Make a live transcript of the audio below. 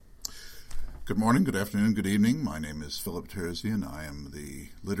Good morning, good afternoon, good evening. My name is Philip Terzi, and I am the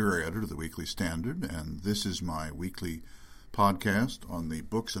literary editor of the Weekly Standard, and this is my weekly podcast on the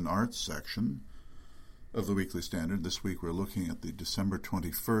books and arts section of the Weekly Standard. This week we're looking at the December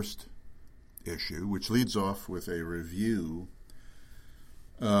 21st issue, which leads off with a review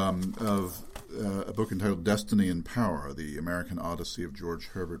of a book entitled Destiny and Power, The American Odyssey of George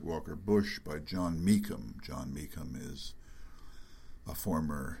Herbert Walker Bush by John Meacham. John Meacham is a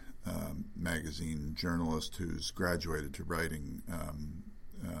former magazine journalist who's graduated to writing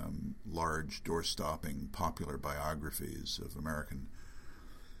large, door-stopping, popular biographies of American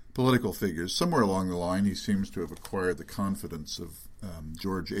political figures. Somewhere along the line, he seems to have acquired the confidence of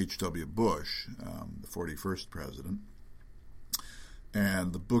George H.W. Bush, the 41st president.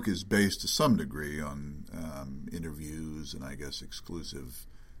 And the book is based to some degree on interviews and, I guess, exclusive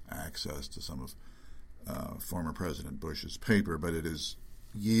access to some of former President Bush's paper, but it has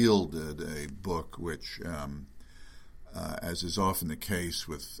yielded a book which, as is often the case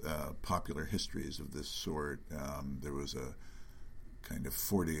with popular histories of this sort, there was a kind of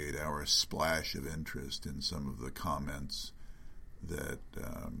 48-hour splash of interest in some of the comments that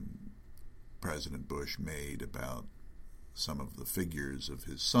President Bush made about some of the figures of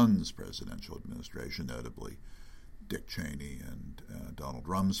his son's presidential administration, notably Dick Cheney and Donald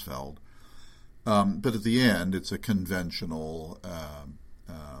Rumsfeld. But at the end, it's a conventional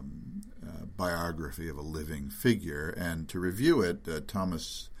biography of a living figure. And to review it,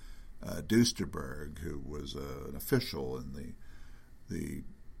 Thomas Duesterberg, who was an official in the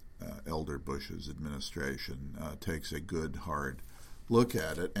elder Bush's administration, takes a good, hard look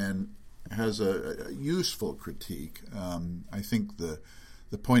at it and has a useful critique. I think the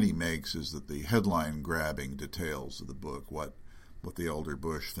point he makes is that the headline-grabbing details of the book, what the elder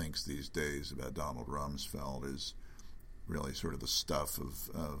Bush thinks these days about Donald Rumsfeld, is really sort of the stuff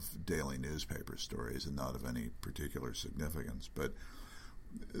of daily newspaper stories and not of any particular significance. But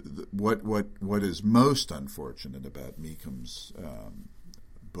what is most unfortunate about Meacham's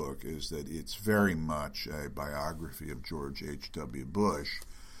book is that it's very much a biography of George H.W. Bush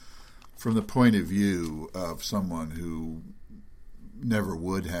from the point of view of someone who never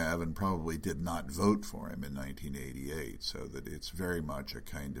would have and probably did not vote for him in 1988, so that it's very much a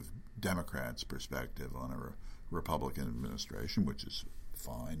kind of Democrat's perspective on a Republican administration, which is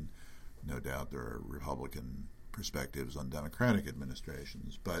fine. No doubt there are Republican perspectives on Democratic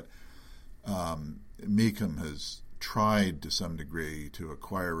administrations, but Meacham has tried to some degree to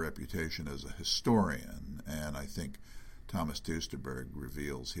acquire a reputation as a historian, and I think Thomas Duesterberg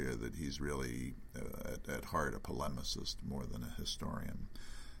reveals here that he's really, at heart, a polemicist more than a historian.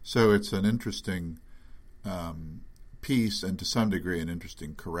 So it's an interesting piece, and to some degree an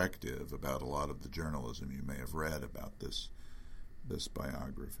interesting corrective about a lot of the journalism you may have read about this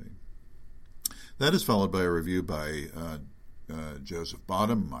biography. That is followed by a review by Joseph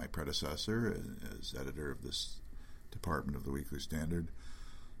Bottom, my predecessor as editor of this department of the Weekly Standard,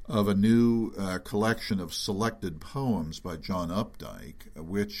 of a new collection of selected poems by John Updike,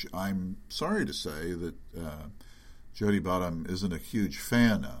 which I'm sorry to say that Jody Bottom isn't a huge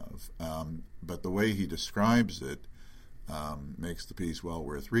fan of, but the way he describes it makes the piece well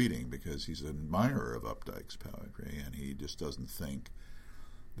worth reading, because he's an admirer of Updike's poetry, and he just doesn't think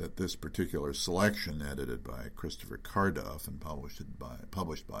that this particular selection, edited by Christopher Carduff and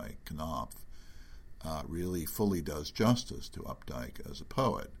published by Knopf, really fully does justice to Updike as a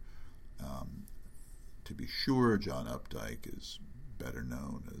poet. To be sure, John Updike is better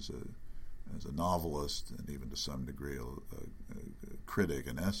known as a novelist and even to some degree a critic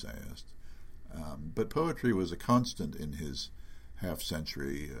and essayist. But poetry was a constant in his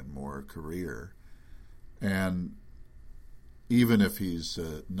half-century and more career. And even if he's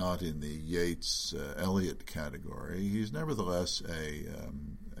not in the Yeats-Eliot category, he's nevertheless a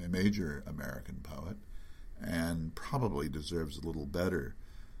major American poet and probably deserves a little better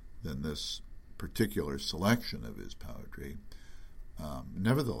than this particular selection of his poetry.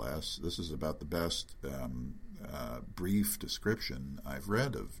 Nevertheless, this is about the best brief description I've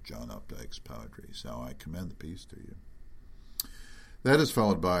read of John Updike's poetry, so I commend the piece to you. That is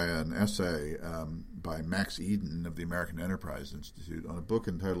followed by an essay by Max Eden of the American Enterprise Institute on a book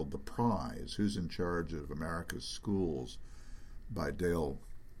entitled The Prize, Who's in Charge of America's Schools, by Dale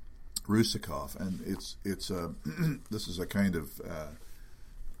Rusikoff. And it's this is a kind of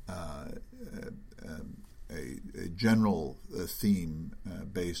a general theme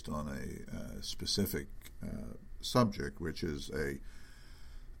based on a specific subject, which is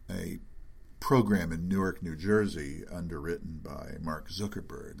a program in Newark, New Jersey, underwritten by Mark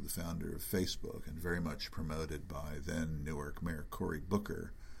Zuckerberg, the founder of Facebook, and very much promoted by then Newark Mayor Cory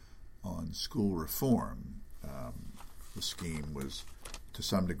Booker, on school reform. The scheme was to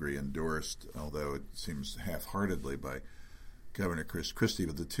some degree endorsed, although it seems half-heartedly, by Governor Chris Christie,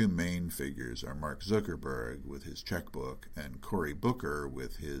 but the two main figures are Mark Zuckerberg with his checkbook and Cory Booker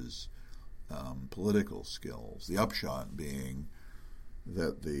with his political skills. The upshot being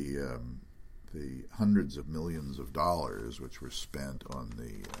that the hundreds of millions of dollars which were spent on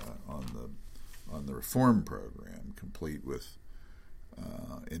the reform program, complete with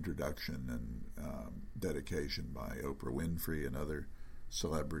introduction and dedication by Oprah Winfrey and other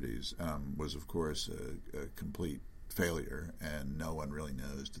celebrities, was of course a complete failure, and no one really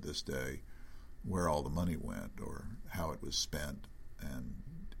knows to this day where all the money went or how it was spent and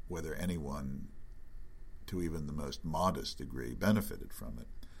whether anyone to even the most modest degree benefited from it.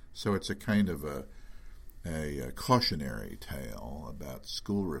 So it's a kind of a cautionary tale about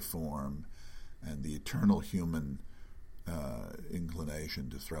school reform and the eternal human inclination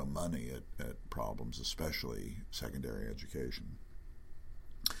to throw money at problems, especially secondary education.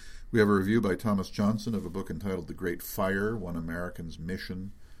 We have a review by Thomas Johnson of a book entitled The Great Fire, One American's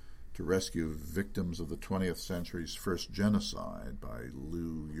Mission to Rescue Victims of the 20th Century's First Genocide by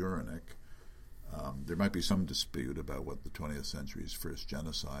Lou Uranick. There might be some dispute about what the 20th century's first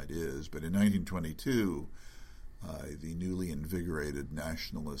genocide is, but in 1922, the newly invigorated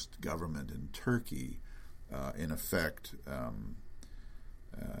nationalist government in Turkey, in effect,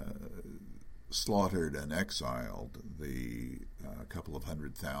 slaughtered and exiled the couple of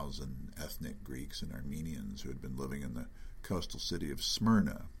 100,000 ethnic Greeks and Armenians who had been living in the coastal city of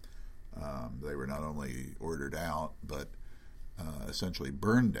Smyrna. They were not only ordered out, but essentially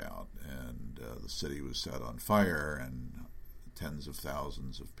burned out, and the city was set on fire, and tens of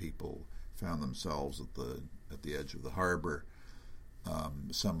thousands of people found themselves at the edge of the harbor.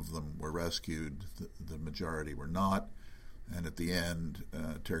 Some of them were rescued, the majority were not, and at the end,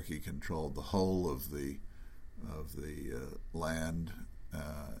 Turkey controlled the whole of the land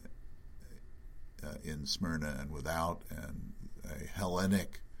in Smyrna and without, and a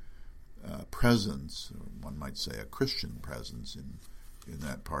Hellenic presence, one might say a Christian presence in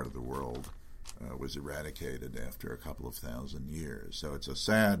that part of the world, was eradicated after a couple of thousand years. So it's a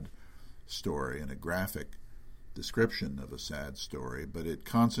sad story and a graphic description of a sad story, but it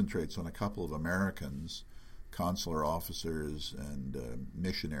concentrates on a couple of Americans, consular officers and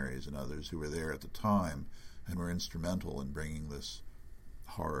missionaries and others who were there at the time and were instrumental in bringing this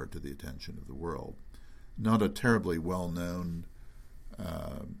horror to the attention of the world. Not a terribly well-known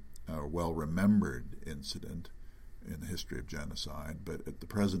or well-remembered incident in the history of genocide, but at the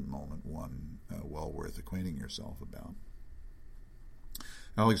present moment one well worth acquainting yourself about.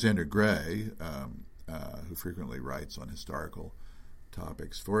 Alexander Gray, who frequently writes on historical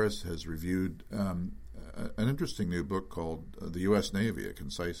topics for us, has reviewed an interesting new book called The U.S. Navy, A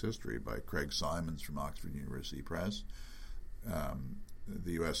Concise History by Craig Simons from Oxford University Press.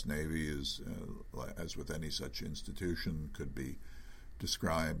 The U.S. Navy is, as with any such institution, could be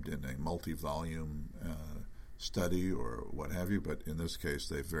described in a multi-volume study or what have you, but in this case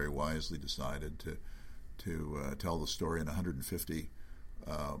they've very wisely decided to tell the story in 150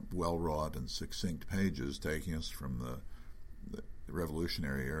 well-wrought and succinct pages, taking us from the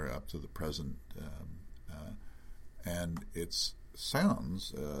Revolutionary era up to the present, and it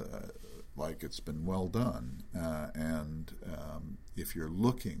sounds like it's been well done. And if you're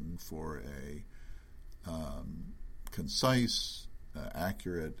looking for a concise,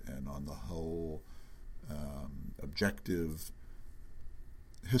 accurate, and on the whole objective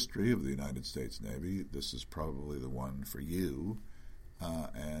history of the United States Navy, this is probably the one for you.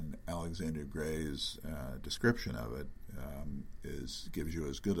 And Alexander Gray's description of it gives you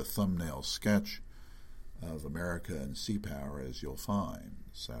as good a thumbnail sketch of America and sea power as you'll find.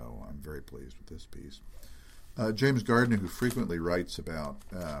 So I'm very pleased with this piece. James Gardner, who frequently writes about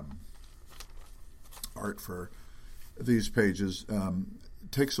art for these pages,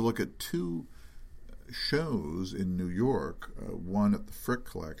 takes a look at two shows in New York, one at the Frick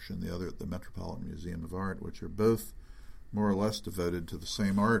Collection, the other at the Metropolitan Museum of Art, which are both more or less devoted to the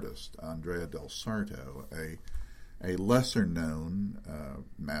same artist, Andrea del Sarto, a lesser-known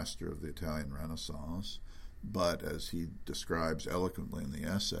master of the Italian Renaissance, but as he describes eloquently in the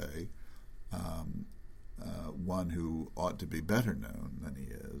essay, one who ought to be better known than he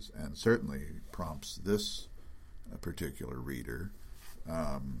is, and certainly prompts this particular reader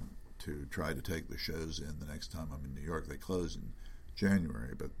to try to take the shows in the next time I'm in New York. They close in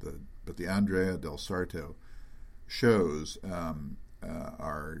January, but the Andrea del Sarto shows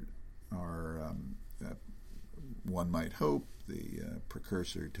are one might hope the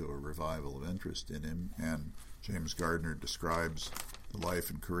precursor to a revival of interest in him, and James Gardner describes the life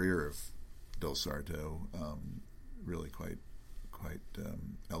and career of Del Sarto really quite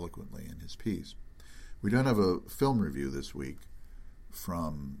eloquently in his piece. We don't have a film review this week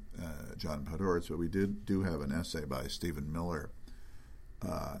from John Podhoretz, but we do have an essay by Stephen Miller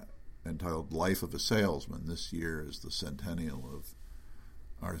entitled Life of a Salesman. This year is the centennial of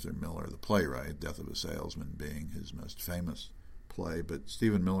Arthur Miller, the playwright, Death of a Salesman being his most famous play. But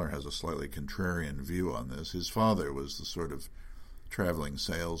Stephen Miller has a slightly contrarian view on this. His father was the sort of traveling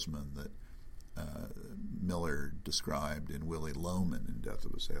salesman that Miller described in Willy Loman in Death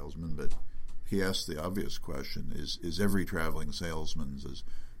of a Salesman, but he asked the obvious question, is every traveling salesman's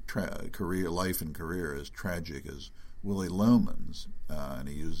life and career as tragic as Willy Loman's? And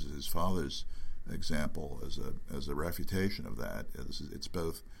he uses his father's example as a refutation of that. It's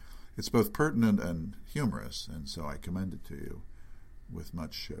both pertinent and humorous, and so I commend it to you with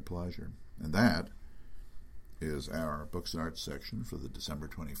much pleasure. And that is our Books and Arts section for the December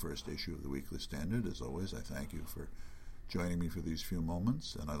 21st issue of the Weekly Standard. As always, I thank you for joining me for these few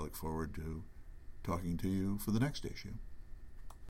moments, and I look forward to talking to you for the next issue.